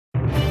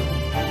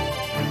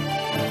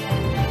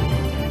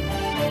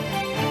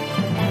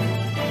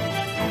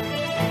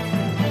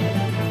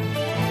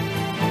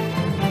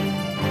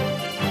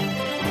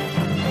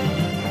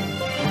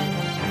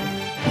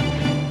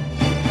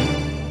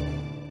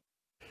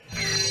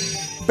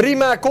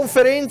Prima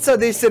conferenza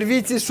dei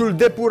servizi sul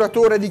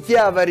depuratore di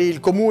Chiavari. Il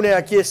Comune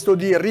ha chiesto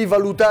di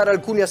rivalutare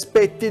alcuni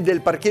aspetti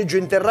del parcheggio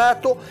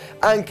interrato,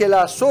 anche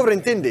la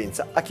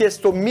sovrintendenza ha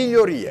chiesto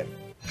migliorie.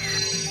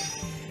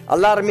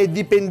 Allarme e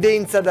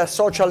dipendenza da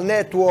social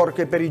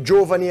network per i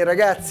giovani e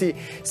ragazzi,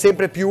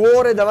 sempre più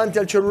ore davanti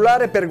al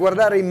cellulare per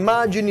guardare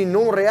immagini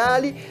non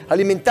reali,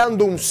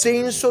 alimentando un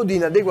senso di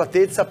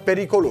inadeguatezza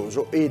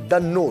pericoloso e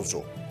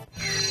dannoso.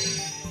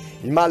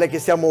 Il male che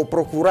stiamo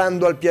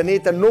procurando al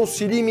pianeta non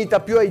si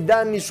limita più ai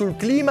danni sul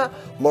clima,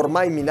 ma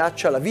ormai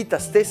minaccia la vita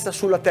stessa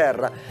sulla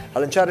Terra. A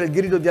lanciare il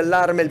grido di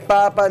allarme il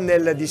Papa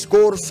nel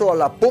discorso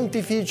alla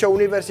Pontificia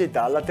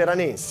Università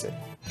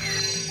Lateranense.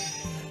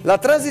 La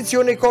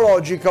transizione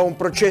ecologica, un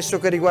processo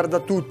che riguarda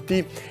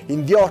tutti.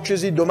 In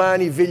diocesi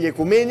domani veglie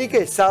ecumeniche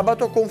e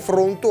sabato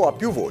confronto a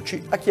più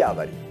voci a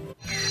Chiavari.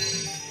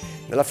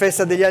 Nella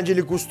festa degli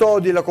Angeli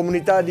Custodi, la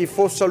comunità di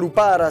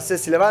Fossalupara, a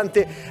Sessi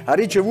Levante, ha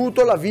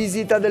ricevuto la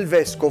visita del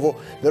Vescovo.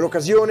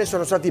 Nell'occasione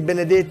sono stati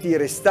benedetti i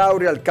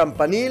restauri al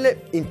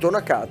campanile,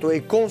 intonacato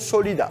e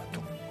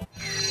consolidato.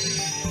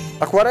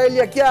 Acquarelli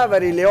a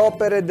Chiavari, le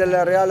opere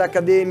della Reale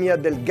Accademia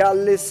del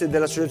Galles e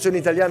dell'Associazione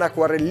Italiana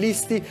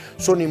Acquarellisti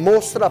sono in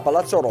mostra a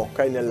Palazzo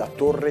Rocca e nella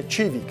Torre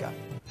Civica.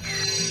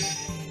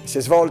 Si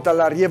è svolta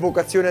la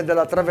rievocazione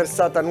della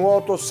traversata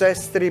nuoto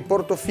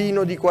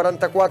Sestri-Portofino di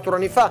 44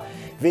 anni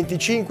fa.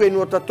 25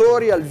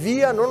 nuotatori al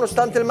via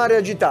nonostante il mare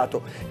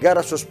agitato.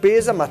 Gara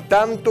sospesa ma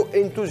tanto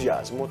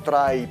entusiasmo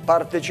tra i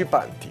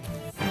partecipanti.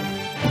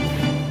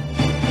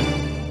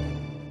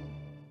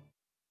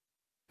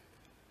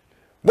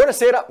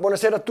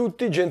 Buonasera a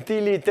tutti,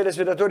 gentili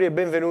telespettatori e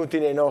benvenuti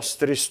nei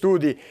nostri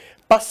studi.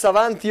 Passa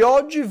avanti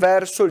oggi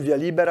verso il via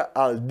libera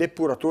al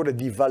depuratore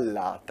di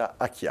Vallata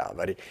a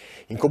Chiavari.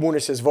 In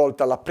comune si è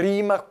svolta la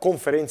prima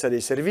conferenza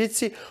dei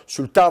servizi,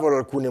 sul tavolo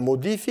alcune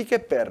modifiche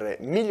per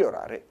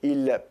migliorare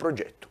il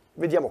progetto.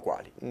 Vediamo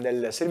quali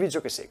nel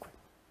servizio che segue.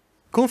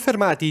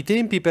 Confermati i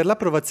tempi per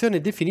l'approvazione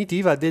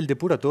definitiva del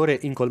depuratore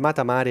in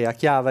Colmata Mare a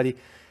Chiavari.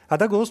 Ad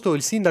agosto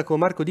il sindaco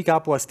Marco Di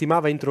Capua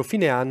stimava entro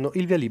fine anno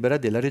il via libera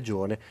della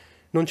regione.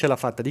 Non ce l'ha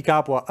fatta Di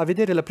Capua a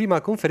vedere la prima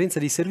conferenza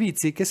dei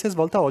servizi che si è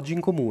svolta oggi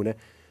in comune.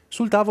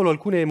 Sul tavolo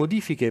alcune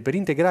modifiche per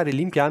integrare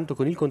l'impianto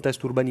con il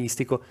contesto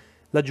urbanistico.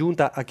 La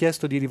Giunta ha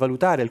chiesto di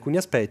rivalutare alcuni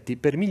aspetti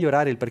per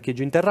migliorare il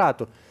parcheggio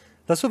interrato.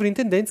 La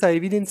sovrintendenza ha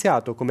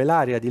evidenziato come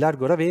l'area di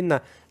Largo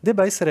Ravenna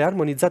debba essere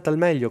armonizzata al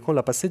meglio con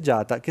la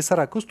passeggiata che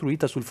sarà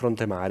costruita sul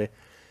fronte mare.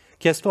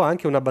 Chiesto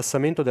anche un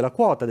abbassamento della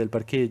quota del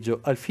parcheggio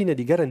al fine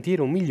di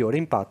garantire un migliore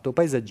impatto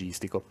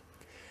paesaggistico.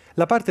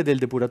 La parte del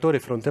depuratore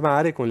fronte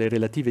mare con le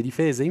relative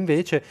difese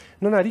invece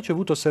non ha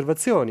ricevuto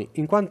osservazioni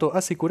in quanto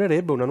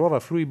assicurerebbe una nuova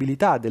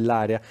fruibilità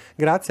dell'area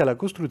grazie alla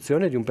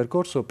costruzione di un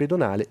percorso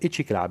pedonale e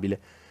ciclabile.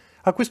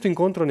 A questo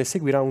incontro ne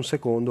seguirà un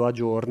secondo a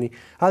giorni.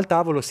 Al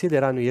tavolo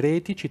siederanno i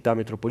reti, città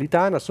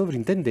metropolitana,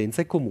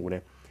 sovrintendenza e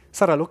comune.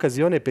 Sarà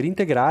l'occasione per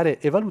integrare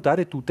e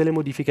valutare tutte le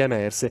modifiche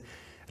emerse.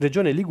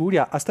 Regione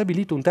Liguria ha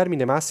stabilito un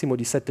termine massimo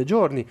di 7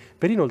 giorni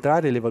per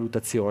inoltrare le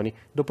valutazioni,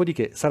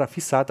 dopodiché sarà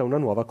fissata una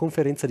nuova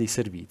conferenza dei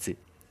servizi.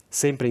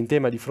 Sempre in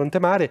tema di fronte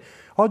mare,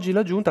 oggi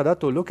la Giunta ha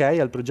dato l'ok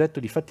al progetto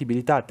di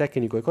fattibilità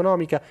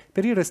tecnico-economica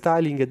per il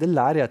restyling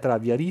dell'area tra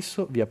Via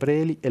Risso, Via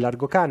Preli e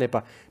Largo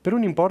Canepa per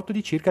un importo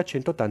di circa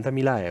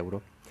 180.000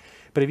 euro.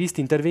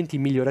 Previsti interventi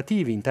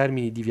migliorativi in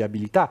termini di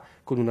viabilità,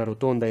 con una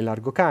rotonda in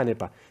Largo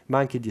Canepa, ma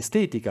anche di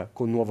estetica,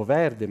 con nuovo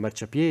verde,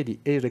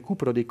 marciapiedi e il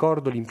recupero dei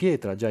cordoli in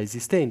pietra già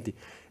esistenti,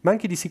 ma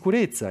anche di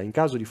sicurezza in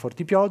caso di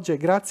forti piogge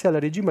grazie alla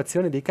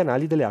regimazione dei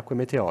canali delle acque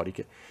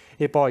meteoriche,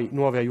 e poi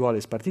nuove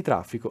aiuole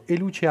spartitraffico e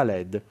luci a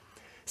LED.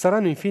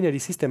 Saranno infine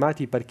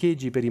risistemati i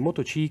parcheggi per i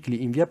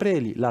motocicli in Via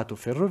Preli, lato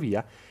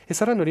ferrovia, e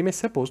saranno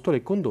rimesse a posto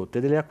le condotte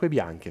delle acque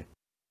bianche.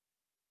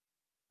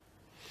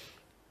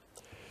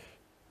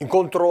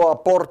 Incontro a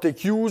porte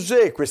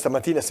chiuse, questa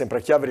mattina sempre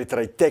a Chiavari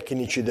tra i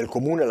tecnici del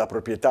comune, la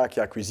proprietà che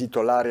ha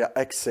acquisito l'area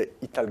ex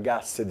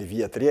Italgas di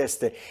via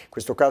Trieste. In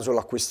questo caso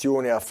la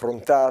questione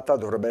affrontata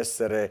dovrebbe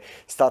essere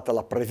stata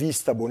la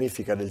prevista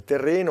bonifica del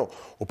terreno,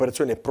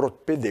 operazione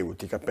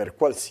propedeutica per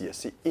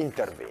qualsiasi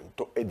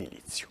intervento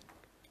edilizio.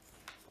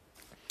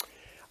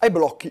 Ai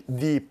blocchi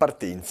di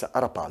partenza a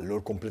Rapallo,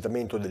 il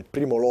completamento del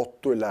primo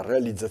lotto e la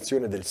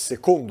realizzazione del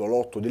secondo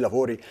lotto di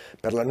lavori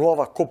per la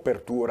nuova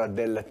copertura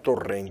del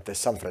torrente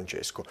San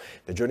Francesco.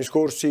 Nei giorni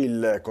scorsi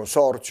il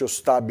Consorzio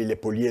Stabile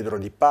Poliedro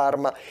di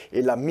Parma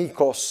e la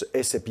Micos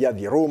SPA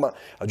di Roma,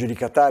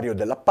 aggiudicatario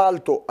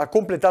dell'appalto, ha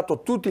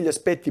completato tutti gli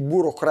aspetti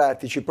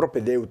burocratici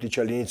propedeutici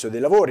all'inizio dei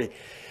lavori.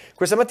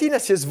 Questa mattina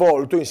si è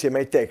svolto insieme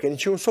ai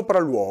tecnici un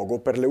sopralluogo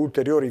per le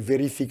ulteriori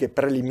verifiche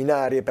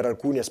preliminari e per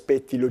alcuni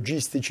aspetti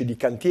logistici di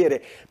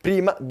cantiere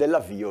prima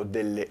dell'avvio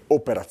delle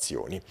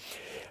operazioni.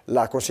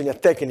 La consegna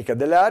tecnica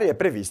delle aree è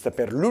prevista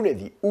per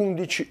lunedì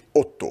 11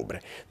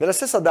 ottobre. Nella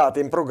stessa data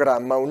è in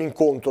programma un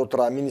incontro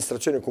tra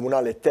amministrazione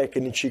comunale e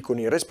tecnici con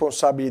i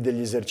responsabili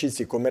degli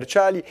esercizi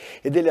commerciali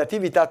e delle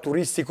attività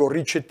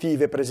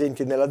turistico-ricettive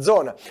presenti nella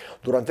zona,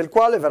 durante il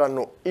quale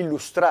verranno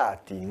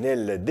illustrati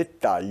nel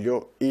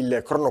dettaglio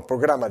il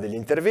cronoprogramma degli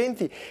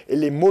interventi e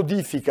le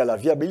modifiche alla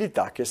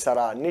viabilità che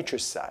sarà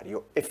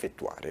necessario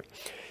effettuare.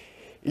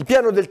 Il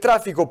piano del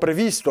traffico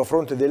previsto a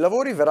fronte dei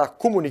lavori verrà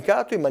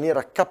comunicato in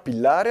maniera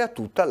capillare a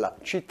tutta la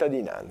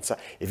cittadinanza,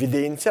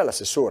 evidenzia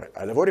l'assessore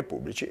ai lavori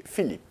pubblici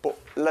Filippo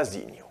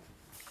Lasinio.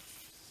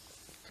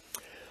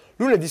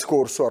 Lunedì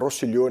scorso a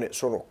Rossiglione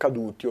sono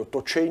caduti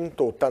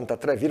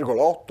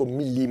 883,8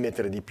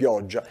 mm di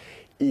pioggia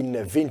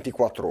in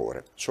 24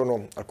 ore.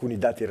 Sono alcuni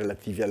dati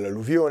relativi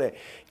all'alluvione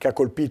che ha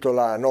colpito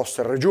la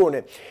nostra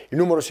regione. Il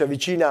numero si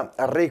avvicina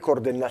al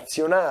record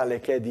nazionale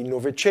che è di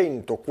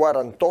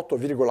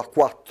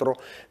 948,4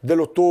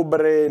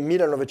 dell'ottobre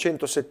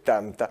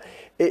 1970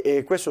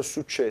 e questo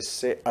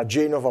successe a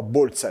Genova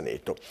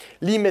Bolzaneto.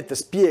 L'Imet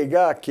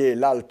spiega che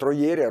l'altro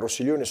ieri a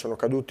Rossiglione sono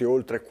caduti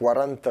oltre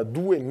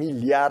 42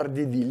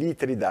 miliardi di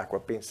litri d'acqua,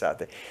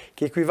 pensate,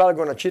 che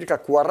equivalgono a circa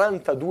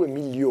 42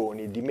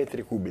 milioni di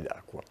metri cubi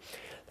d'acqua.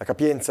 La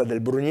capienza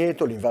del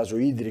Brugneto, l'invaso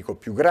idrico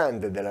più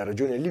grande della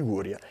regione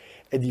Liguria,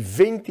 è di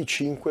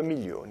 25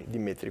 milioni di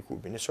metri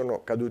cubi, ne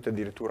sono caduti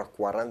addirittura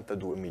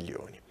 42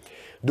 milioni.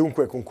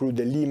 Dunque,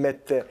 conclude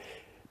l'Imet,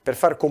 per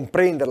far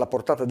comprendere la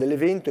portata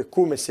dell'evento è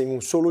come se in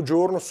un solo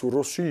giorno su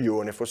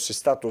Rossiglione fosse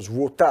stato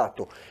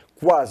svuotato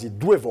quasi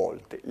 2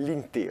 volte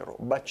l'intero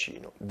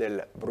bacino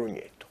del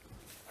Brugneto.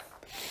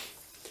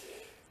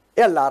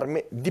 E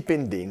allarme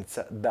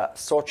dipendenza da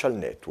social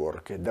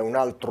network. Da un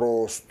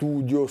altro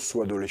studio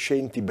su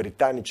adolescenti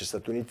britannici e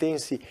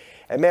statunitensi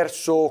è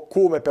emerso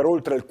come per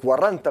oltre il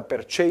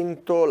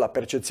 40% la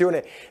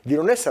percezione di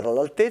non essere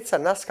all'altezza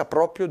nasca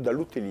proprio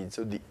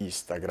dall'utilizzo di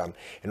Instagram.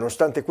 E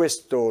nonostante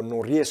questo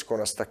non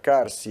riescono a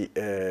staccarsi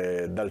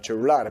dal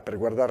cellulare per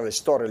guardare le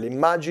storie e le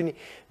immagini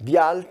di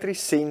altri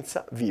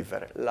senza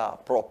vivere la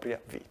propria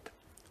vita.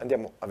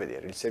 Andiamo a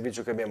vedere il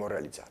servizio che abbiamo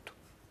realizzato.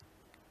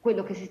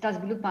 Quello che si sta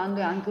sviluppando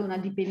è anche una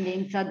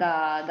dipendenza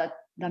da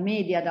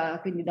media,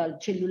 quindi dal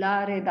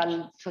cellulare,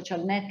 dal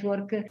social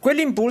network.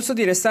 Quell'impulso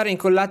di restare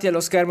incollati allo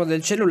schermo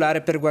del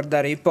cellulare per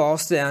guardare i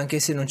post anche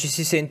se non ci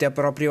si sente a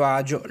proprio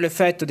agio,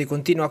 l'effetto di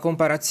continua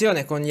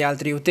comparazione con gli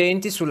altri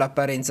utenti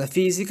sull'apparenza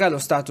fisica, lo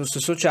status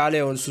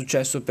sociale o il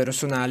successo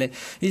personale,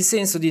 il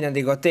senso di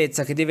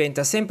inadeguatezza che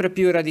diventa sempre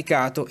più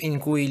radicato, in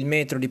cui il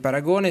metro di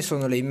paragone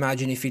sono le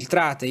immagini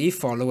filtrate, i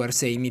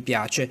followers e i mi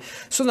piace.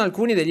 Sono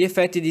alcuni degli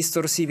effetti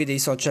distorsivi dei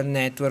social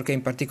network,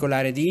 in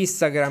particolare di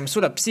Instagram,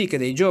 sulla psiche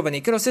dei giovani,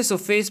 che lo stesso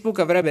Facebook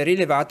avrebbe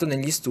rilevato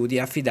negli studi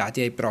affidati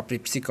ai propri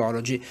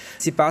psicologi.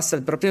 Si passa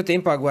il proprio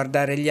tempo a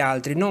guardare gli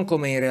altri non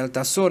come in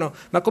realtà sono,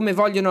 ma come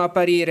vogliono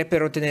apparire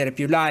per ottenere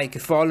più like,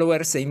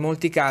 followers e in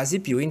molti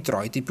casi più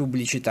introiti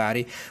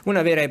pubblicitari.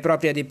 Una vera e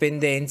propria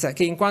dipendenza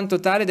che in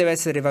quanto tale deve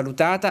essere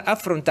valutata,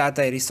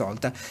 affrontata e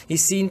risolta. I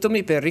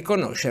sintomi per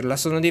riconoscerla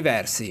sono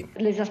diversi.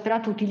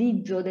 L'esasperato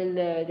utilizzo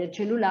del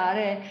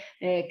cellulare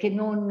che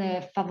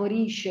non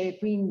favorisce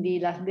quindi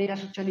la vera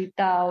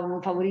socialità o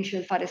non favorisce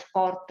il fare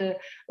sport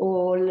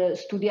o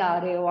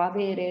studiare o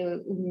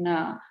avere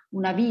una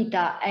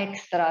vita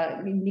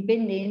extra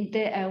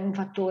indipendente è un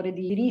fattore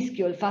di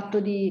rischio. Il fatto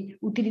di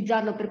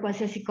utilizzarlo per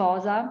qualsiasi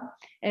cosa,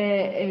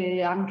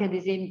 anche ad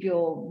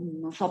esempio,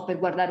 non so, per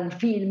guardare un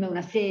film,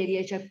 una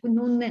serie, cioè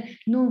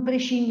non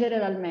prescindere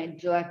dal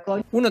mezzo, ecco.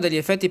 Uno degli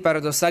effetti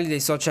paradossali dei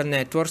social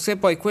networks è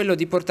poi quello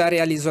di portare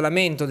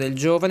all'isolamento del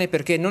giovane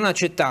perché non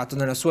accettato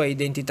nella sua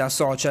identità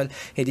social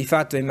e di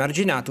fatto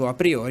emarginato a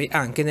priori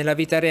anche nella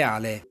vita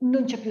reale.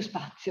 Non c'è più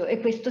spazio e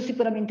questo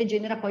sicuramente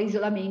genera poi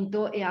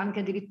isolamento e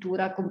anche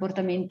addirittura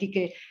comportamenti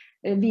che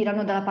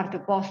virano dalla parte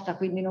opposta,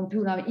 quindi non più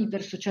una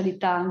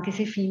ipersocialità anche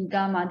se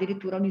finta, ma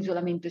addirittura un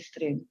isolamento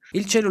estremo.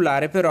 Il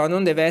cellulare però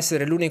non deve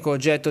essere l'unico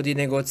oggetto di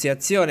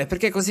negoziazione,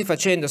 perché così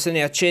facendo se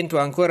ne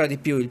accentua ancora di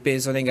più il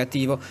peso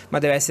negativo, ma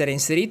deve essere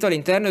inserito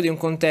all'interno di un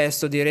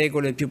contesto di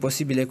regole il più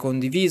possibile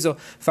condiviso,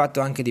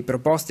 fatto anche di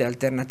proposte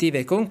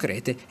alternative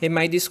concrete e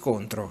mai di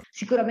scontro.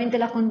 Sicuramente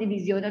la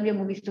condivisione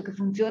abbiamo visto che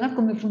funziona,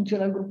 come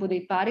funziona il gruppo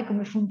dei pari,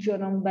 come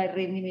funziona un bel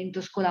rendimento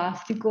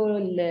scolastico,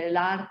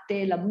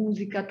 l'arte, la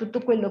musica,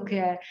 tutto quello che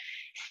è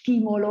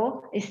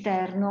stimolo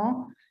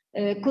esterno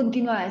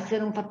continua a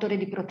essere un fattore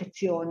di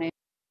protezione.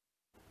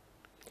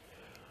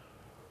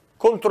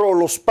 Contro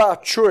lo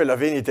spaccio e la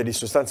vendita di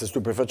sostanze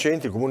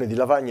stupefacenti, il Comune di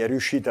Lavagna è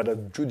riuscito ad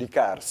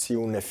aggiudicarsi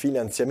un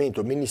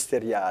finanziamento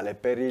ministeriale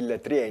per il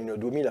triennio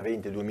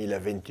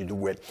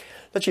 2020-2022.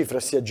 La cifra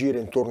si aggira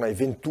intorno ai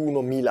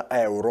 21.000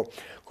 euro.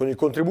 Con il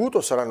contributo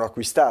saranno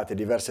acquistate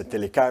diverse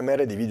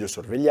telecamere di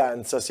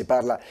videosorveglianza, si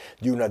parla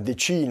di una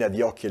decina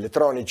di occhi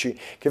elettronici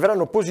che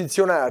verranno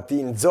posizionati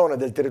in zone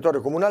del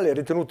territorio comunale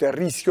ritenute a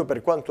rischio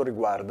per quanto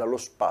riguarda lo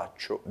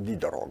spaccio di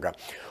droga.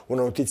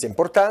 Una notizia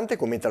importante,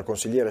 commenta il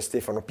consigliere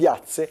Stefano Piazza,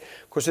 piazze,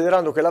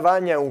 considerando che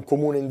Lavagna è un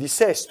comune in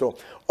dissesto.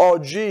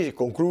 Oggi,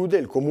 conclude,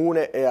 il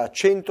comune è a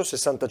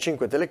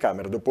 165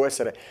 telecamere dopo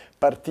essere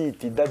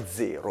partiti da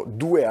zero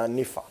 2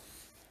 anni fa.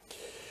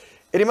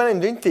 E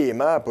rimanendo in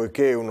tema,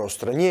 poiché uno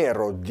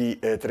straniero di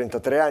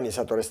 33 anni è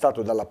stato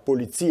arrestato dalla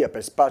polizia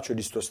per spaccio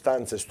di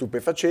sostanze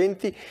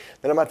stupefacenti,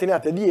 nella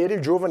mattinata di ieri il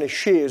giovane è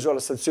sceso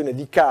alla stazione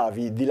di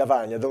Cavi di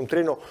Lavagna da un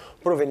treno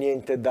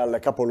proveniente dal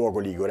capoluogo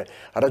ligure.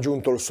 Ha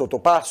raggiunto il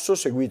sottopasso,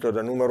 seguito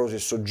da numerosi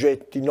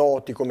soggetti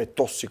noti come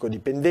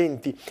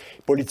tossicodipendenti.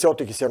 I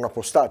poliziotti che si erano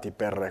appostati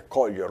per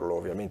coglierlo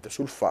ovviamente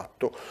sul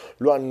fatto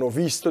lo hanno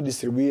visto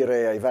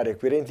distribuire ai vari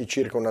acquirenti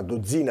circa una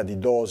dozzina di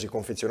dosi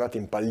confezionate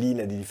in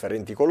palline di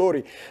differenti colori,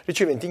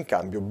 riceventi in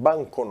cambio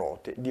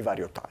banconote di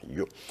vario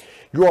taglio.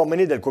 Gli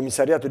uomini del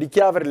commissariato di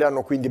Chiavari le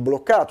hanno quindi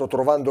bloccato,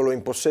 trovandolo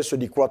in possesso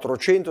di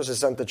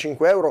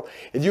 465 euro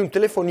e di un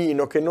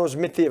telefonino che non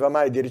smetteva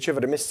mai di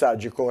ricevere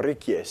messaggi con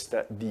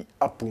richiesta di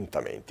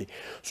appuntamenti.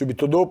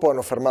 Subito dopo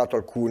hanno fermato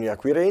alcuni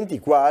acquirenti, i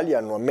quali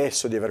hanno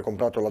ammesso di aver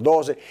comprato la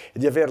dose e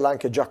di averla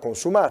anche già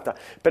consumata,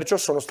 perciò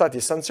sono stati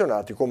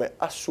sanzionati come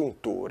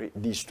assuntori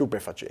di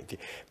stupefacenti.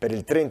 Per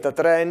il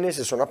 33enne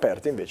si sono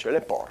aperte invece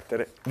le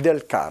porte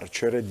del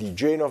carcere di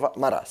Genova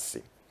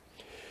Marassi.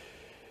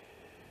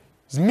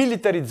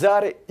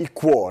 Smilitarizzare i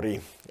cuori.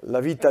 La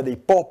vita dei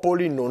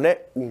popoli non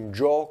è un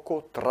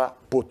gioco tra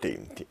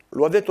potenti.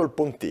 Lo ha detto il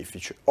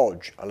Pontefice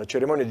oggi alla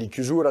cerimonia di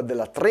chiusura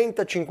della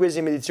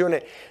 35esima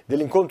edizione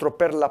dell'incontro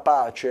per la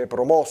pace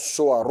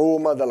promosso a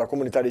Roma dalla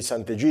comunità di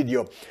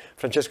Sant'Egidio.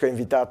 Francesco ha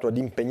invitato ad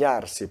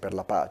impegnarsi per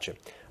la pace.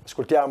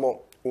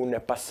 Ascoltiamo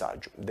un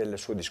passaggio del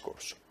suo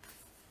discorso.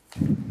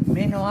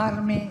 Meno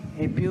armi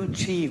e più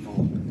cibo,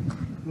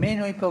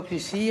 meno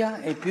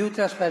ipocrisia e più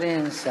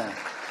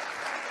trasparenza.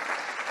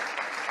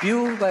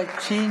 Più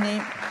vaccini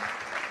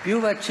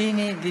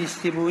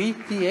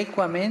distribuiti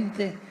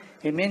equamente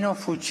e meno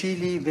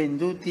fucili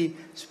venduti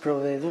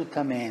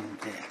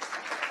sprovvedutamente.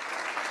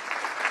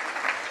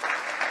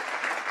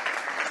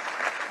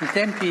 I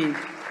tempi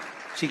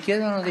ci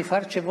chiedono di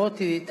farci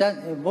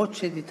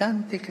voce di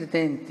tanti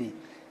credenti,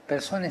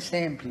 persone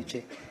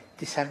semplici,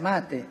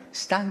 disarmate,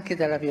 stanche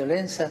della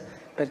violenza,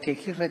 perché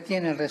chi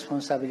ritiene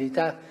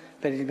responsabilità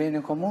per il bene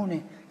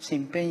comune si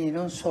impegni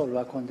non solo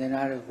a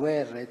condannare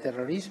guerra e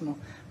terrorismo,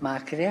 ma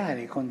a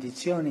creare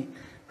condizioni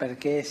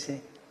perché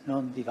esse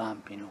non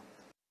divampino.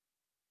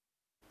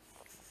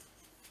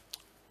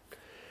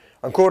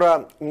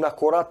 Ancora un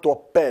accorato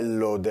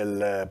appello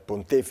del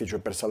Pontefice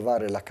per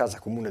salvare la casa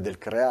comune del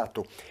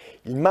creato.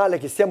 Il male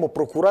che stiamo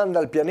procurando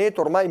al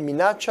pianeta ormai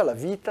minaccia la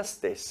vita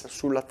stessa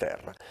sulla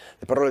Terra.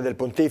 Le parole del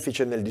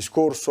Pontefice nel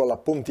discorso alla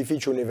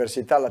Pontificia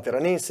Università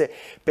Lateranense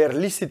per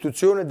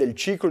l'istituzione del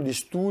ciclo di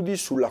studi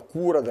sulla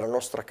cura della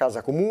nostra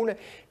casa comune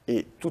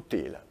e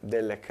tutela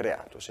del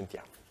creato.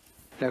 Sentiamo.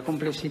 La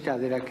complessità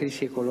della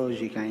crisi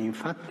ecologica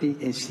infatti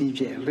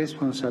esige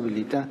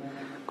responsabilità,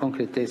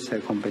 concretezza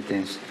e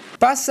competenza.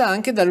 Passa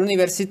anche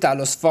dall'università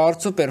lo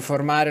sforzo per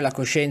formare la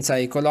coscienza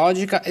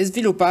ecologica e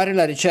sviluppare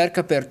la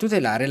ricerca per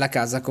tutelare la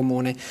casa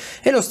comune.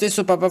 È lo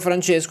stesso Papa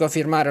Francesco a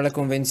firmare la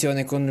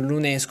convenzione con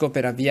l'UNESCO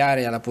per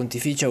avviare alla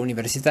Pontificia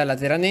Università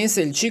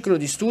Lateranense il ciclo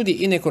di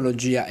studi in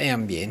ecologia e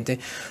ambiente.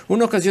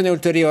 Un'occasione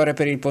ulteriore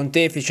per il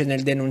Pontefice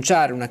nel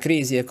denunciare una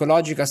crisi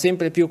ecologica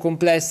sempre più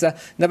complessa,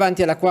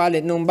 davanti alla quale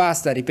non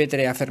basta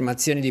ripetere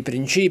affermazioni di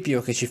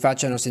principio che ci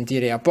facciano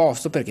sentire a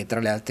posto, perché tra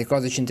le altre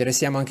cose ci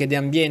interessiamo anche di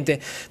ambiente,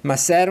 ma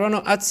servono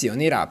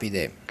azioni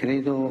rapide.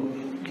 Credo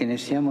che ne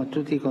siamo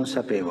tutti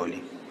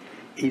consapevoli.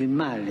 Il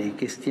male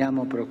che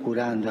stiamo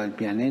procurando al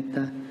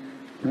pianeta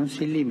non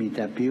si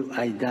limita più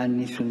ai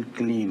danni sul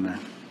clima,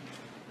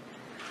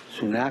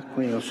 sulle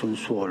acque o sul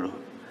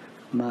suolo,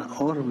 ma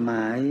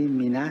ormai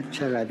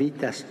minaccia la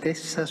vita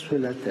stessa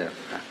sulla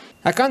Terra.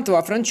 Accanto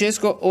a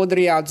Francesco,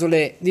 Audrey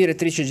Azoulay,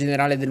 direttrice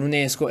generale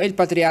dell'UNESCO, e il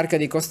patriarca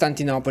di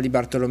Costantinopoli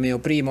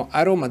Bartolomeo I,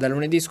 a Roma da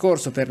lunedì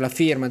scorso per la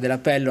firma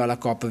dell'appello alla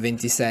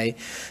COP26.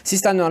 Si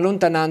stanno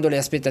allontanando le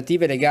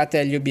aspettative legate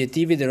agli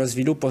obiettivi dello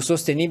sviluppo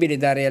sostenibile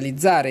da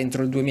realizzare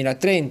entro il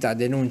 2030,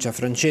 denuncia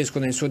Francesco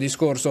nel suo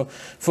discorso,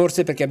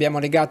 forse perché abbiamo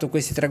legato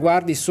questi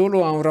traguardi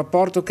solo a un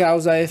rapporto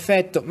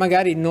causa-effetto,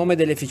 magari in nome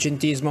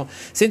dell'efficientismo.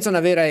 Senza una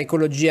vera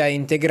ecologia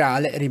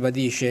integrale,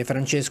 ribadisce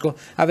Francesco,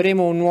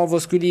 avremo un nuovo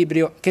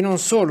squilibrio che non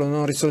solo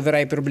non risolverà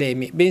i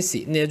problemi,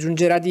 bensì ne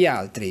aggiungerà di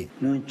altri.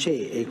 Non c'è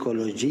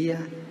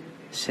ecologia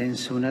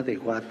senza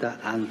un'adeguata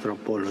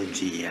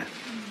antropologia.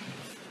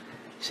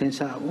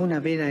 Senza una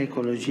vera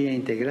ecologia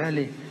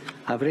integrale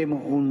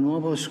avremo un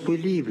nuovo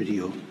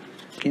squilibrio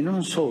che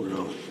non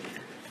solo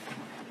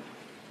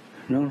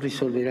non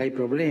risolverà i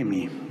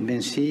problemi,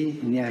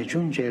 bensì ne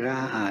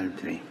aggiungerà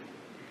altri.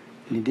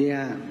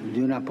 L'idea di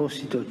un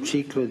apposito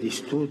ciclo di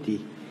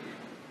studi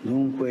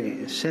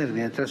dunque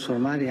serve a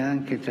trasformare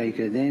anche tra i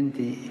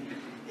credenti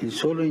il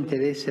solo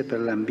interesse per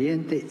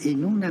l'ambiente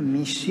in una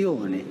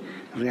missione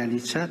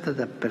realizzata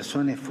da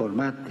persone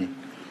formate,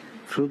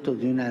 frutto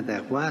di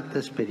un'adeguata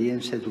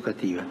esperienza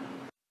educativa.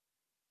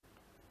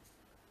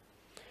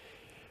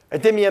 Ai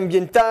temi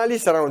ambientali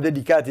saranno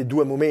dedicati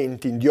 2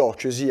 momenti in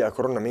diocesi a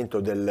coronamento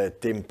del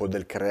tempo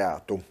del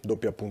creato.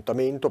 Doppio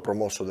appuntamento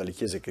promosso dalle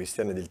chiese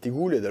cristiane del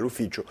Tigullio e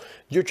dall'ufficio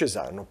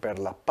diocesano per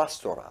la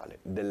pastorale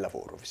del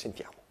lavoro. Vi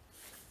sentiamo.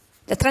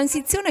 La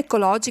transizione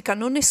ecologica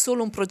non è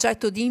solo un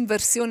progetto di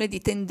inversione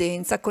di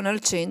tendenza con al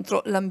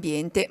centro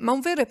l'ambiente, ma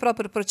un vero e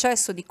proprio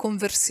processo di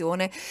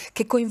conversione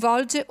che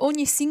coinvolge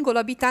ogni singolo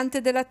abitante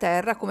della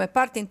Terra come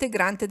parte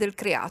integrante del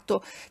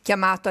creato,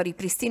 chiamato a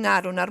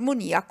ripristinare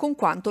un'armonia con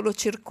quanto lo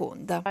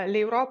circonda.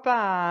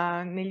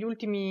 L'Europa negli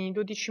ultimi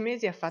 12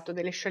 mesi ha fatto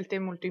delle scelte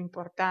molto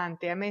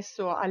importanti, ha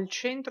messo al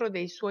centro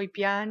dei suoi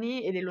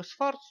piani e dello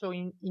sforzo,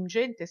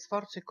 ingente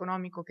sforzo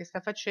economico che sta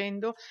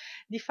facendo,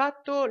 di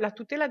fatto la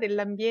tutela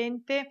dell'ambiente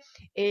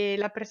e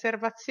la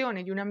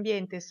preservazione di un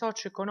ambiente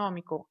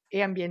socio-economico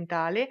e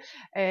ambientale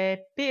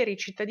per i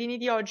cittadini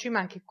di oggi ma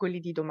anche quelli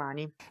di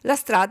domani. La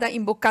strada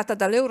imboccata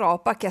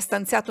dall'Europa, che ha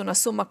stanziato una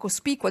somma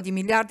cospicua di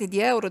miliardi di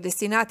euro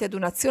destinati ad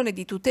un'azione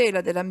di tutela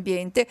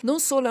dell'ambiente, non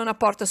solo è una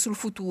porta sul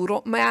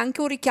futuro, ma è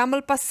anche un richiamo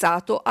al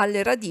passato,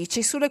 alle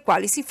radici sulle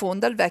quali si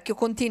fonda il vecchio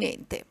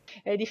continente.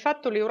 Di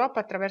fatto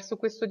l'Europa attraverso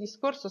questo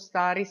discorso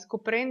sta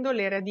riscoprendo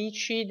le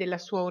radici della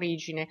sua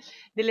origine,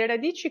 delle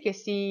radici che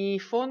si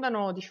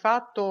fondano di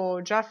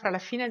fatto già fra la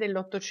fine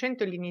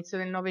dell'Ottocento e l'inizio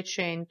del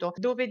Novecento,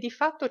 dove di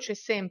fatto c'è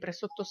sempre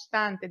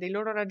sottostante dei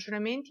loro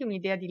ragionamenti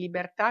un'idea di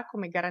libertà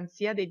come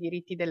garanzia dei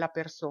diritti della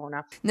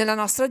persona. Nella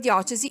nostra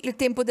diocesi il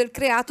tempo del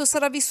creato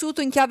sarà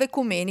vissuto in chiave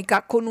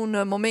ecumenica, con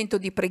un momento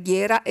di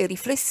preghiera e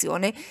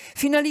riflessione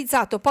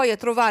finalizzato poi a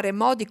trovare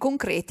modi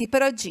concreti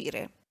per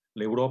agire.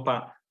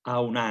 L'Europa ha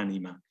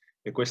un'anima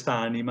e questa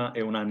anima è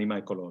un'anima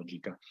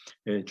ecologica,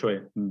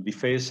 cioè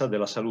difesa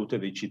della salute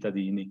dei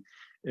cittadini.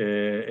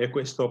 E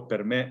questo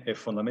per me è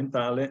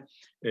fondamentale.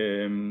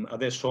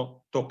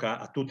 Adesso tocca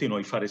a tutti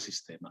noi fare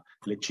sistema,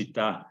 le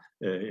città,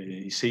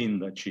 i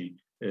sindaci,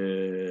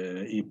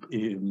 i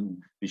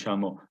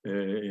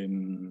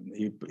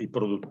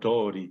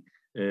produttori,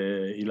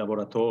 i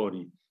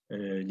lavoratori,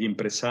 gli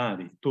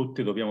impresari,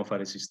 tutti dobbiamo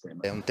fare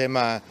sistema. È un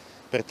tema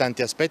per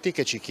tanti aspetti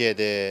che ci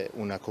chiede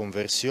una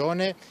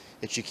conversione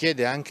e ci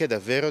chiede anche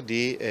davvero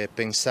di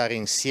pensare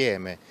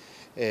insieme,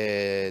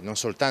 non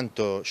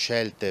soltanto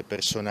scelte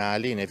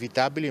personali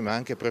inevitabili, ma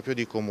anche proprio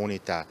di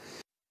comunità.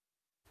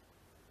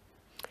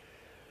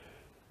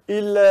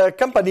 Il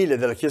campanile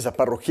della chiesa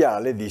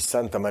parrocchiale di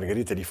Santa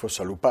Margherita di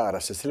Fossalupara a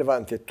Sestri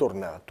Levante è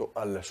tornato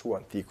al suo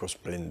antico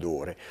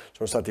splendore.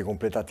 Sono stati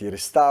completati i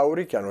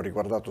restauri che hanno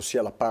riguardato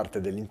sia la parte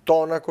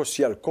dell'intonaco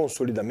sia il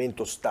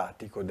consolidamento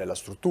statico della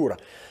struttura.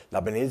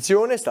 La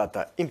benedizione è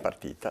stata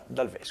impartita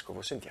dal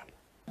vescovo. Sentiamo.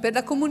 Per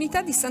la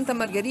comunità di Santa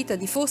Margherita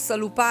di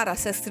Fossalupara a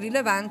Sestri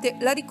Levante,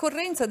 la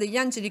ricorrenza degli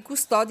angeli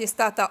custodi è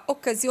stata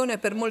occasione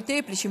per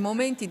molteplici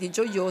momenti di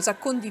gioiosa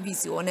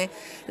condivisione.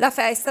 La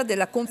festa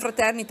della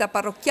confraternita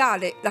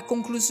parrocchiale, la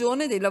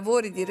conclusione dei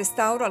lavori di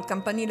restauro al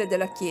campanile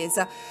della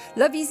chiesa,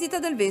 la visita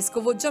del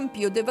vescovo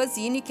Giampio De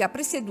Vasini che ha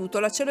presieduto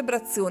la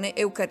celebrazione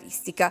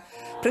eucaristica.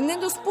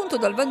 Prendendo spunto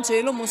dal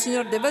Vangelo,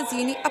 Monsignor De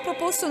Vasini ha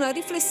proposto una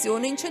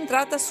riflessione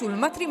incentrata sul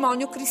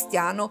matrimonio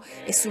cristiano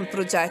e sul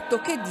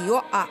progetto che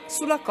Dio ha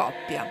sulla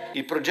coppia.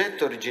 Il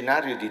progetto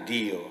originario di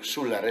Dio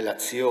sulla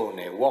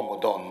relazione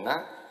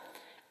uomo-donna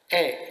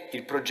è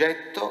il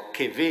progetto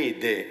che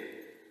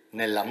vede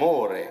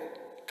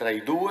nell'amore tra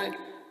i due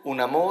un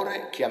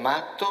amore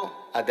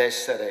chiamato ad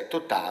essere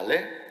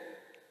totale,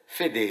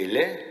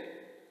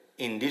 fedele,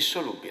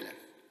 indissolubile.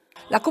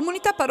 La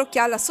comunità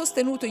parrocchiale ha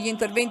sostenuto gli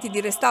interventi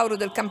di restauro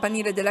del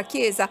campanile della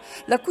chiesa,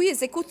 la cui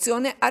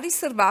esecuzione ha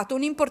riservato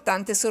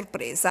un'importante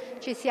sorpresa.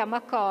 Ci siamo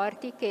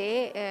accorti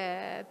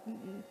che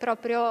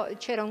proprio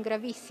c'era un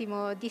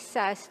gravissimo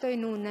dissesto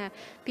in un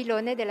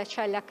pilone della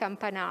cella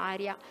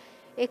campanaria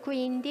e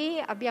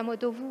quindi abbiamo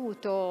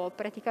dovuto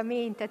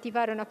praticamente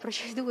attivare una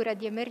procedura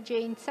di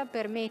emergenza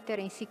per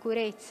mettere in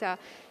sicurezza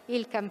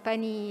il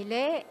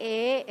campanile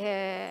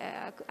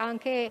e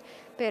anche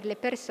per le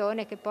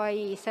persone che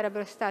poi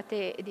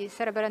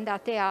sarebbero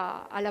andate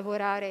a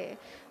lavorare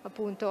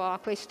appunto a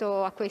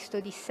questo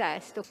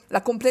dissesto.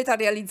 La completa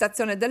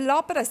realizzazione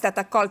dell'opera è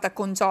stata accolta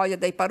con gioia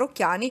dai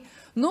parrocchiani,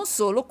 non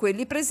solo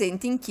quelli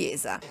presenti in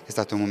chiesa. È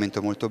stato un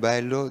momento molto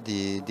bello,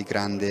 di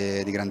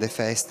grande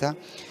festa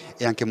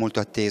e anche molto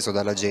atteso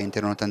dalla gente.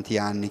 Erano tanti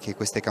anni che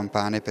queste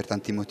campane per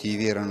tanti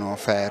motivi erano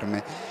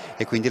ferme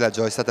e quindi la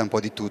gioia è stata un po'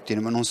 di tutti,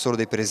 ma non solo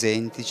dei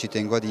presenti, ci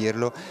tengo a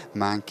dirlo,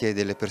 ma anche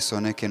delle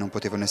persone che non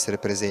potevano essere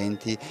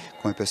presenti,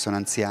 come persone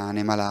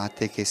anziane,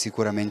 malate, che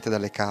sicuramente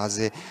dalle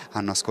case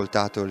hanno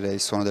ascoltato il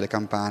suono delle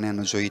campane e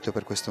hanno gioito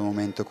per questo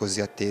momento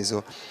così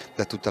atteso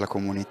da tutta la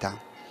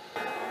comunità.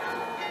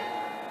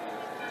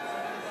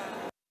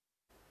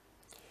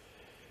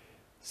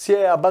 Si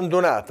è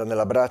abbandonata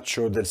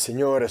nell'abbraccio del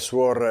Signore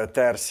Suor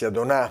Tersia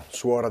Donà,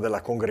 suora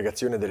della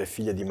Congregazione delle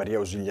Figlie di Maria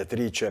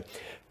Ausiliatrice,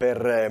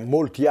 per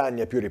molti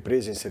anni a più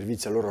riprese in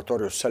servizio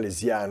all'oratorio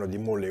salesiano di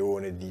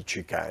Monleone di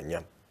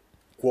Cicagna.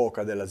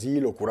 cuoca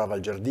dell'asilo, curava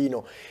il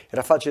giardino,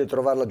 era facile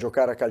trovarla a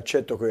giocare a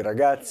calcetto con i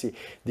ragazzi,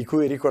 di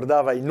cui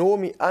ricordava i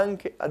nomi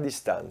anche a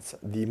distanza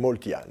di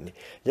molti anni.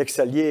 Gli ex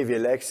allievi e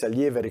le ex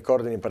allieve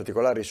ricordano in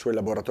particolare i suoi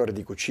laboratori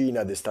di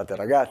cucina d'estate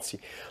ragazzi,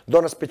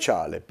 donna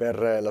speciale per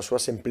la sua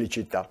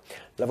semplicità.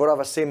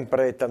 Lavorava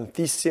sempre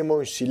tantissimo,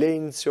 in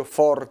silenzio,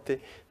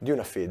 forte, di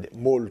una fede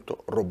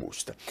molto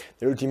robusta.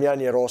 Negli ultimi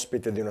anni era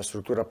ospite di una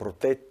struttura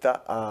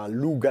protetta a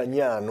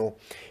Lugagnano,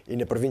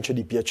 in provincia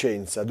di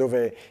Piacenza,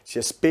 dove si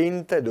è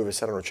spenta e dove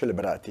saranno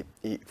celebrati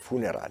i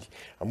funerali.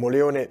 A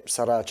Moleone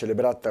sarà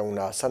celebrata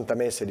una Santa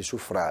Messa di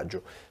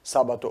suffragio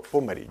sabato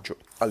pomeriggio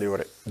alle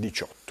ore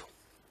 18.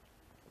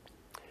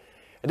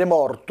 Ed è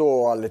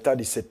morto all'età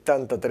di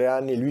 73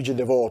 anni Luigi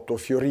Devoto,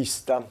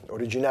 fiorista,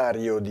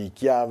 originario di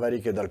Chiavari,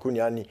 che da alcuni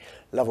anni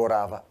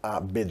lavorava a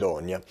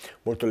Bedonia,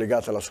 molto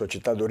legata alla sua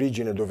città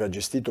d'origine, dove ha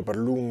gestito per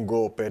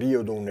lungo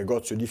periodo un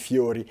negozio di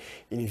fiori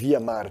in via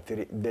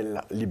Martiri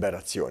della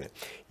Liberazione.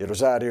 Il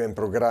rosario è in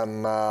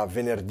programma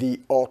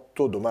venerdì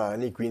 8,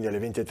 domani, quindi alle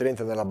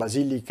 20:30 nella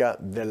Basilica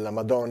della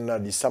Madonna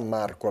di San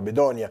Marco a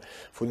Bedonia,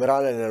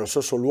 funerale nello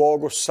stesso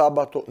luogo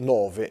sabato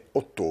 9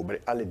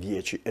 ottobre alle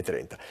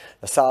 10:30.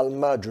 La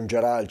salma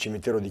giungerà al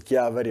cimitero di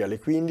Chiavari alle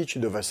 15,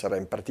 dove sarà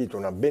impartita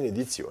una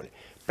benedizione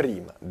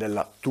prima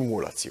della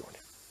tumulazione.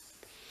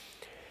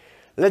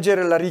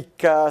 Leggere la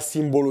ricca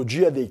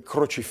simbologia dei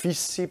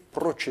crocifissi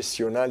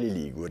processionali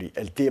liguri è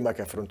il tema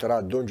che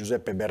affronterà Don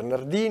Giuseppe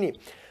Bernardini,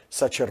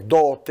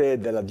 sacerdote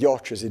della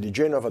diocesi di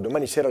Genova,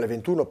 domani sera alle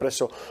 21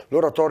 presso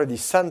l'oratorio di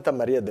Santa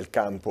Maria del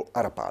Campo a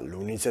Rapallo.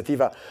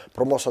 Un'iniziativa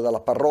promossa dalla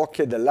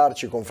parrocchia e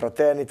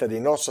dell'Arciconfraternita di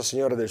Nostra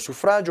Signora del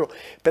Suffragio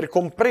per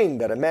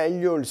comprendere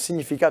meglio il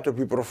significato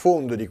più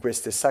profondo di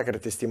queste sacre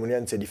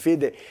testimonianze di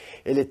fede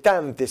e le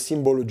tante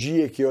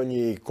simbologie che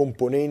ogni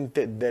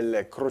componente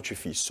del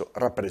crocifisso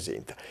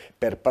rappresenta.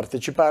 Per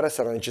partecipare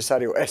sarà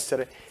necessario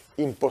essere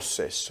in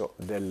possesso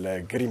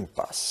del Green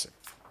Pass.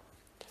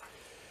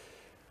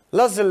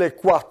 L'ASL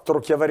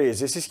 4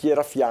 chiavarese si schiera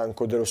a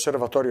fianco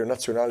dell'Osservatorio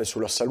Nazionale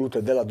sulla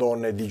Salute della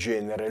Donna e di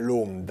Genere,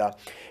 l'ONDA,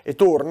 e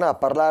torna a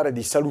parlare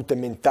di salute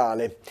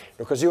mentale,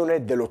 in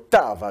occasione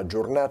dell'8ª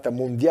giornata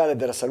mondiale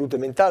della salute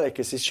mentale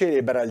che si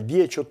celebra il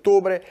 10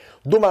 ottobre.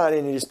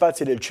 Domani negli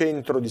spazi del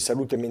Centro di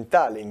Salute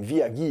Mentale in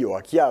via Ghio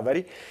a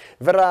Chiavari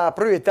verrà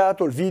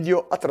proiettato il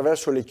video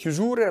attraverso le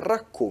chiusure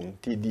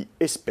racconti di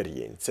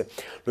esperienze.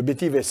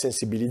 L'obiettivo è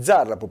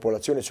sensibilizzare la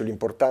popolazione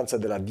sull'importanza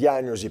della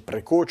diagnosi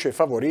precoce e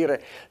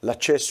favorire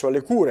l'accesso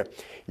alle cure.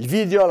 Il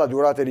video ha la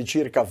durata di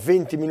circa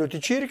 20 minuti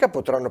circa,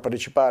 potranno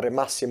partecipare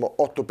massimo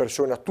 8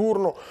 persone a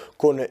turno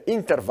con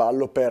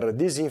intervallo per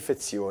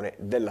disinfezione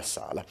della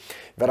sala.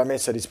 Verrà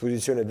messa a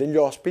disposizione degli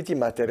ospiti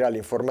materiale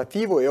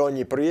informativo e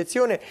ogni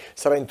proiezione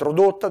sarà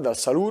introdotta dal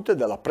saluto e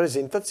dalla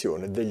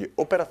presentazione degli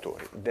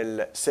operatori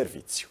del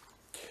servizio.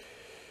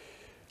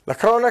 La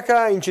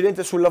cronaca: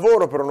 incidente sul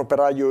lavoro per un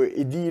operaio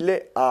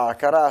edile a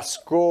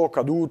Carasco,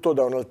 caduto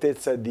da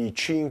un'altezza di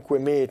 5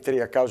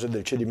 metri a causa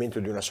del cedimento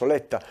di una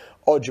soletta,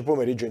 oggi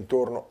pomeriggio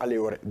intorno alle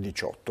ore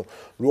 18.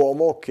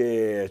 L'uomo,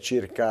 che ha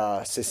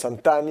circa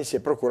 60 anni, si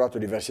è procurato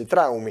diversi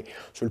traumi.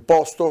 Sul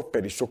posto,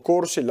 per i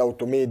soccorsi,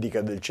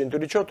 l'automedica del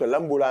 118 e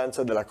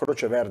l'ambulanza della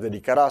Croce Verde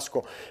di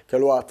Carasco, che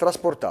lo ha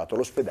trasportato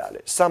all'ospedale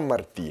San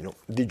Martino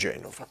di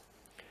Genova.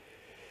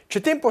 C'è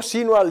tempo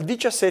sino al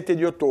 17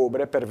 di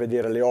ottobre per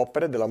vedere le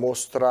opere della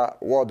mostra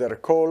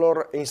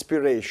Watercolor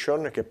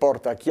Inspiration, che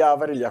porta a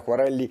Chiavari gli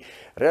acquarelli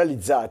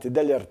realizzati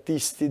dagli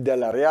artisti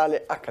della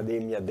Reale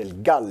Accademia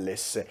del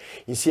Galles,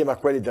 insieme a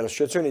quelli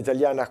dell'Associazione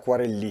Italiana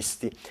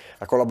Acquarellisti.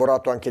 Ha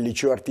collaborato anche il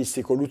Liceo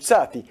Artistico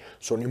Luzzati.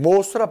 Sono in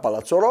mostra a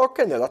Palazzo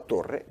Rocca e nella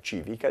Torre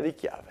Civica di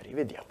Chiavari.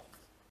 Vediamo.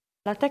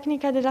 La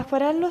tecnica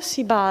dell'acquarello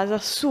si basa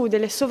su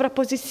delle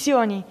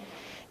sovrapposizioni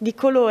di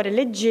colore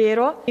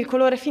leggero. Il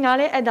colore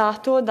finale è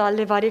dato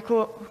dalle varie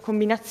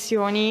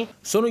combinazioni.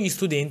 Sono gli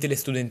studenti e le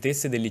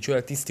studentesse del Liceo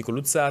Artistico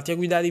Luzzati a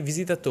guidare i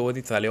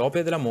visitatori tra le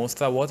opere della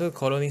mostra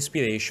Watercolor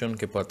Inspiration,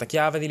 che porta a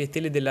Chiavari le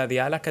tele della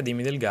Reale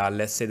Accademia del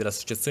Galles e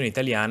dell'Associazione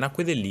Italiana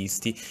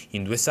Acquarellisti,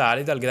 in 2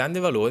 sale dal grande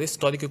valore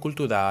storico e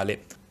culturale.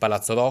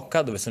 Palazzo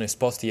Rocca, dove sono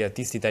esposti gli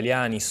artisti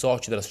italiani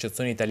soci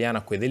dell'Associazione Italiana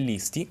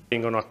Acquarellisti.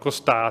 Vengono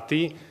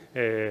accostati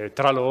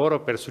tra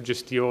loro per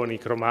suggestioni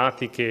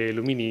cromatiche e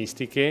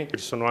luministiche. Ci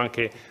sono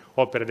anche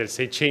opere del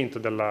 600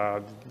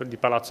 di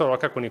Palazzo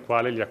Rocca con i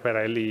quali gli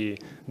acquerelli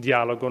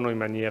dialogano in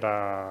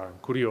maniera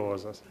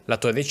curiosa. La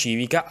Torre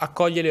Civica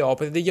accoglie le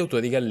opere degli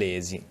autori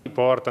gallesi.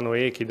 Portano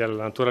echi del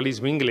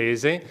naturalismo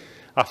inglese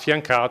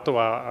affiancato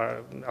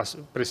a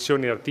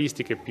espressioni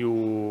artistiche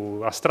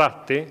più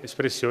astratte,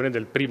 espressioni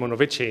del primo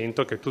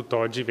Novecento che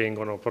tutt'oggi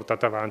vengono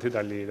portate avanti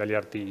dagli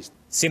artisti.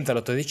 Sempre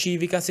alla Torre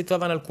Civica si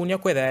trovano alcuni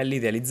acquerelli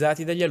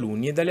realizzati dagli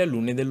alunni e dalle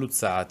alunne del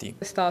Luzzati.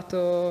 È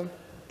stato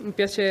un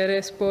piacere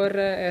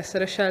esporre e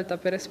essere scelta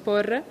per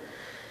esporre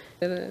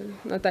È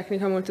una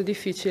tecnica molto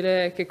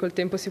difficile che col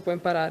tempo si può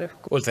imparare.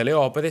 Oltre alle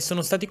opere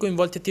sono stati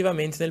coinvolti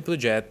attivamente nel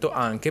progetto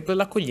anche per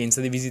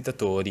l'accoglienza dei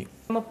visitatori.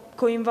 Dobbiamo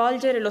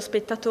coinvolgere lo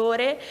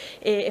spettatore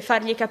e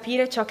fargli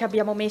capire ciò che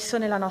abbiamo messo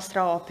nella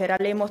nostra opera,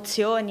 le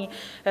emozioni,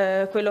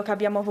 quello che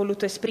abbiamo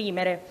voluto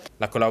esprimere.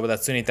 La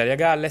collaborazione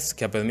Italia-Galles,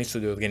 che ha permesso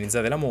di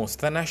organizzare la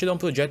mostra, nasce da un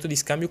progetto di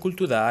scambio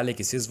culturale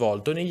che si è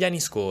svolto negli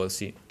anni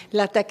scorsi.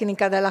 La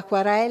tecnica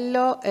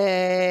dell'acquarello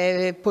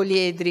è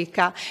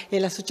poliedrica e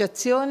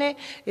l'associazione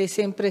è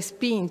sempre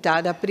spinta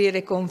ad aprire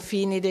i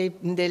confini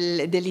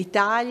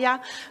dell'Italia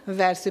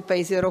verso i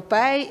paesi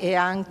europei e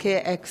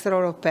anche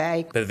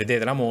extraeuropei. Per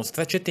vedere la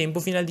mostra c'è tempo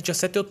fino al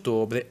 17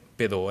 ottobre.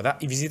 Per ora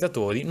i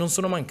visitatori non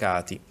sono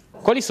mancati.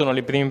 Quali sono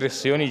le prime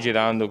impressioni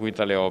girando qui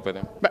tra le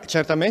opere?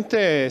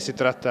 Certamente si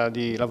tratta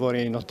di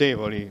lavori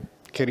notevoli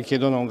che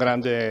richiedono un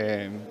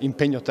grande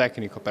impegno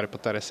tecnico per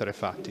poter essere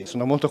fatti.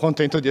 Sono molto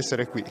contento di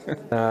essere qui.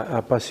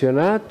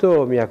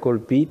 Appassionato, mi ha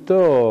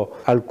colpito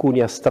alcuni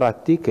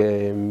astratti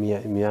che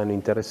mi hanno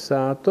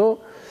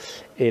interessato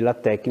e la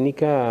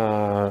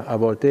tecnica a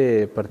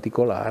volte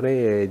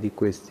particolare di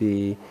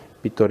questi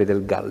pittori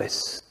del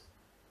Galles.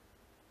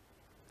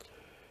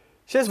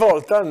 Si è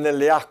svolta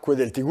nelle acque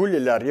del Tigullio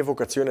la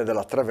rievocazione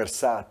della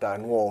traversata a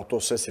nuoto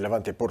Sestri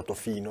Levante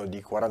Portofino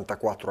di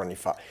 44 anni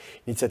fa.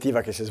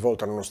 Iniziativa che si è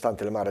svolta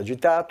nonostante il mare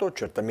agitato,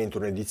 certamente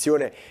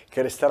un'edizione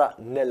che resterà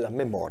nella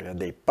memoria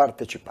dei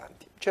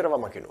partecipanti.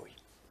 C'eravamo anche noi.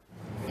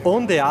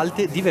 Onde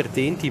alte,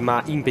 divertenti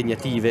ma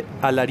impegnative.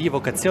 Alla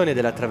rievocazione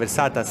della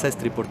traversata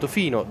Sestri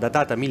Portofino,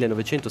 datata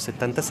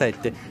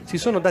 1977, si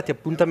sono dati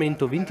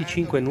appuntamento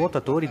 25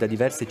 nuotatori da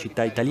diverse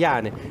città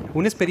italiane.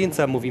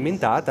 Un'esperienza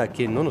movimentata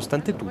che,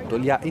 nonostante tutto,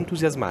 li ha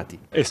entusiasmati.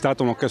 È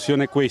stata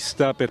un'occasione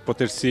questa per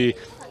potersi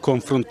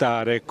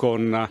confrontare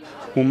con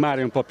un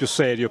mare un po' più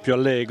serio, più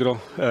allegro,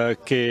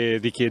 che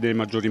richiede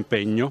maggior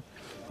impegno.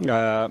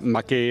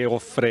 Ma che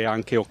offre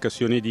anche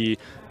occasioni di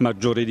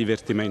maggiore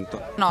divertimento.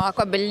 No,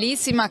 acqua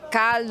bellissima,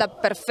 calda,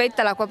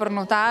 perfetta l'acqua per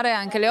nuotare,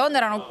 anche le onde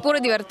erano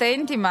pure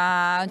divertenti,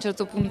 ma a un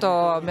certo punto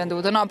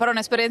abbiamo dovuto, però è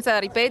un'esperienza da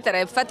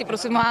ripetere, infatti il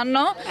prossimo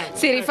anno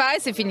si rifà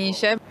e si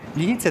finisce.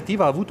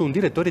 L'iniziativa ha avuto un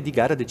direttore di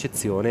gara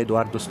d'eccezione,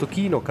 Edoardo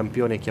Stocchino,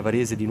 campione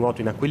chiavarese di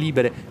nuoto in acque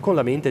libere, con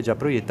la mente già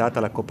proiettata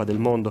alla Coppa del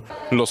Mondo.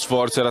 Lo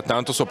sforzo era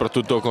tanto,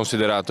 soprattutto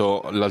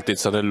considerato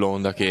l'altezza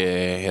dell'onda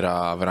che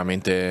era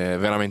veramente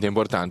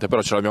importante,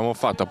 però ce l'abbiamo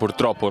fatta,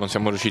 purtroppo non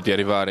siamo riusciti ad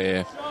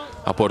arrivare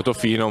a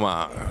Portofino,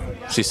 ma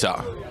si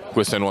sa,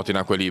 questo è nuoto in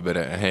acque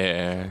libere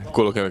e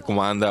quello che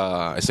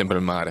comanda è sempre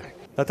il mare.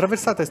 La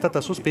traversata è stata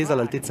sospesa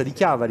all'altezza di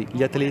Chiavari,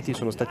 gli atleti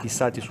sono stati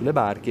issati sulle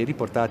barche e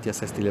riportati a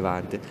Sestri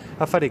Levante.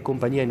 A fare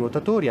compagnia ai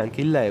nuotatori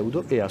anche il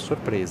Leudo e a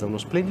sorpresa uno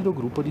splendido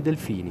gruppo di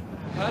delfini.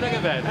 Guarda che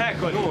bello,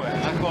 ecco due,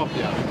 la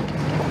coppia.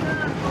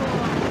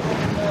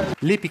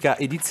 L'epica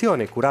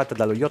edizione, curata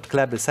dallo Yacht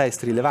Club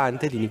Sestri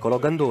Levante di Nicolò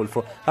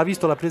Gandolfo, ha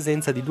visto la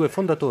presenza di due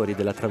fondatori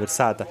della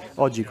traversata,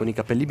 oggi con i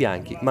capelli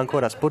bianchi, ma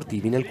ancora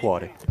sportivi nel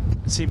cuore.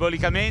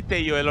 Simbolicamente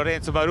io e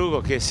Lorenzo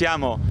Barugo, che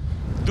siamo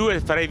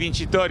due fra i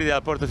vincitori della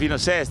Portofino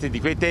Sestri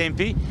di quei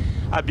tempi,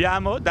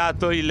 abbiamo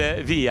dato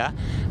il via.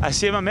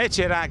 Assieme a me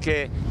c'era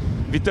anche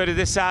Vittorio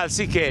De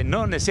Salsi che,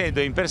 non essendo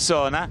in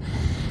persona,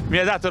 mi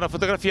ha dato una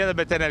fotografia da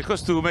mettere nel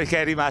costume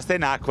che è rimasta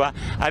in acqua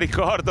a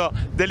ricordo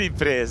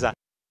dell'impresa.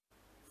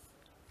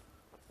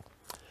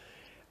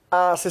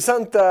 A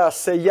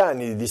 66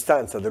 anni di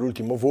distanza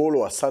dall'ultimo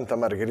volo, a Santa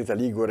Margherita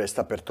Ligure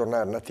sta per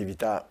tornare in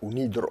attività un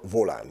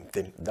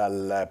idrovolante.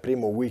 Dal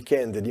primo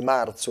weekend di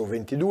marzo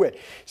 22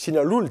 sino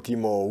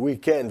all'ultimo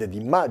weekend di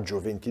maggio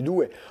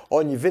 22,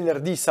 ogni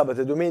venerdì,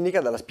 sabato e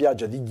domenica dalla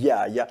spiaggia di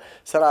Ghiaia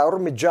sarà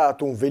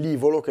ormeggiato un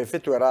velivolo che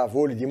effettuerà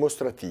voli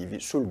dimostrativi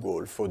sul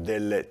golfo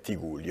del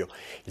Tigullio.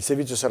 Il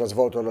servizio sarà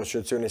svolto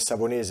dall'associazione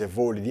savonese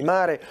Voli di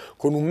Mare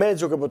con un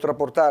mezzo che potrà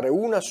portare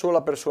una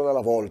sola persona alla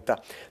volta.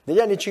 Negli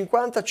anni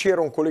 50 c'era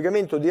un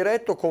collegamento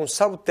diretto con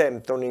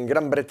Southampton in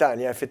Gran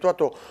Bretagna,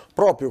 effettuato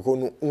proprio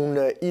con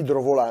un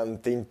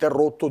idrovolante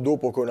interrotto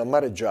dopo che una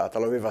mareggiata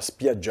lo aveva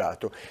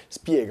spiaggiato,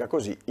 spiega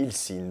così il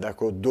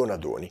sindaco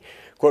Donadoni.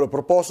 Quello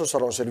proposto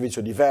sarà un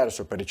servizio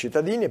diverso per i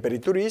cittadini e per i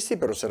turisti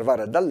per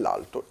osservare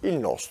dall'alto il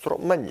nostro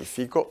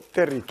magnifico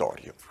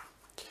territorio.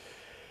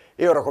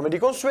 E ora, come di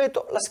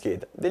consueto, la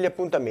scheda degli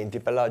appuntamenti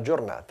per la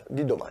giornata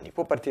di domani.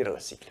 Può partire la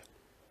sigla.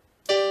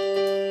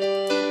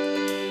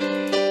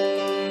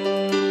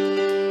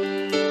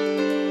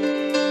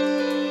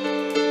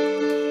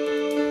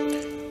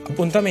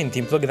 Appuntamenti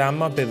in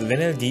programma per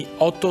venerdì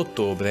 8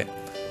 ottobre.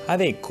 A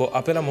Recco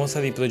apre la mostra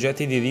dei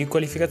progetti di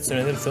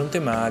riqualificazione del fronte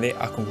mare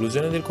a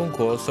conclusione del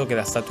concorso che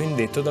era stato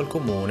indetto dal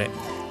Comune.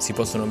 Si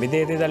possono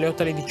vedere dalle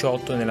 8 alle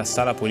 18 nella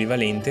sala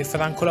polivalente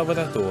Franco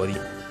Lavoratori.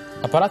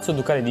 A Palazzo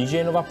Ducale di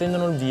Genova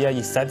prendono il via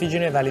gli Stati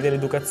Generali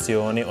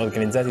dell'Educazione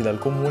organizzati dal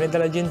Comune e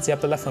dall'Agenzia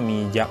per la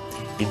Famiglia.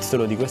 Il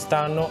titolo di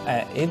quest'anno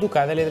è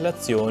Educare le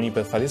relazioni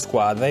per fare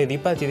squadra e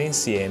ripartire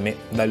insieme,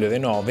 dalle ore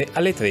 9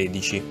 alle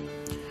 13.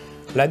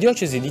 La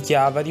diocesi di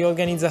Chiavari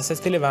organizza a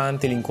Sestri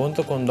Levante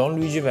l'incontro con Don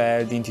Luigi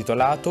Verdi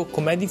intitolato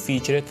Com'è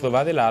difficile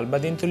trovare l'alba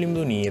dentro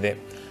l'imbrunire.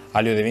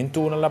 Alle ore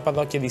 21 alla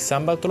parrocchia di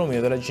San Bartolomeo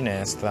della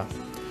Ginestra.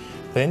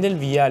 Prende il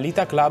via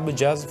l'Ita Club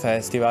Jazz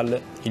Festival.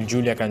 Il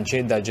Giulia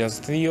Cancedda Jazz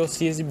Trio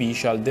si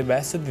esibisce al The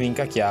Best Drink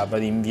a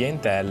Chiavari in via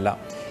Entella.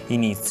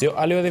 Inizio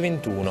alle ore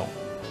 21.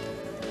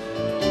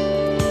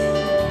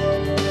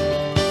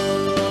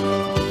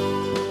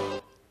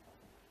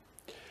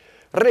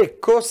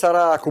 Recco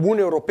sarà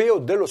Comune Europeo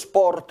dello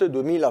Sport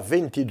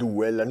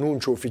 2022.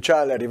 L'annuncio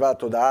ufficiale è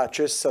arrivato da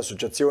ACES,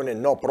 associazione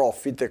no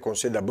profit con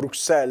sede a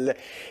Bruxelles,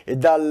 e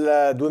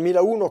dal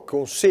 2001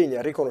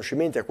 consegna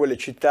riconoscimenti a quelle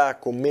città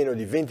con meno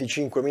di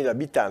 25.000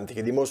 abitanti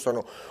che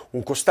dimostrano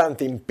un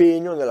costante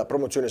impegno nella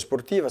promozione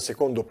sportiva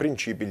secondo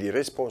principi di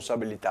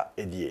responsabilità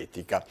e di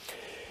etica.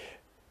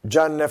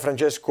 Gian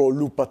Francesco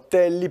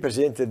Lupattelli,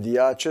 presidente di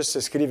ACES,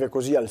 scrive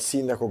così al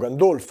sindaco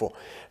Gandolfo: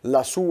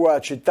 la sua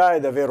città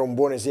è davvero un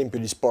buon esempio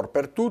di sport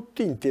per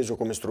tutti, inteso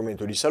come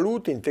strumento di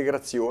salute,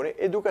 integrazione,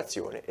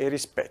 educazione e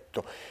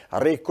rispetto. A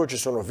Recco ci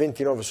sono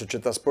 29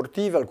 società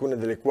sportive, alcune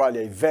delle quali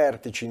ai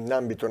vertici in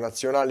ambito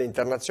nazionale e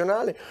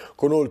internazionale,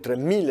 con oltre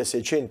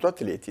 1.600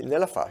 atleti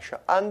nella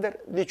fascia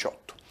Under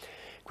 18.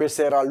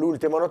 Questa era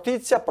l'ultima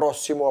notizia,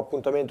 prossimo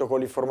appuntamento con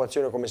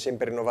l'informazione come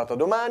sempre rinnovata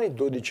domani,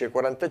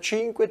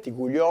 12:45,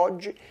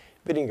 TiGullioggi.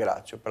 Vi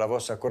ringrazio per la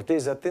vostra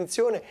cortese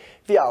attenzione,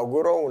 vi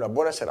auguro una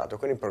buona serata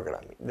con i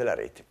programmi della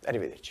rete.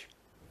 Arrivederci.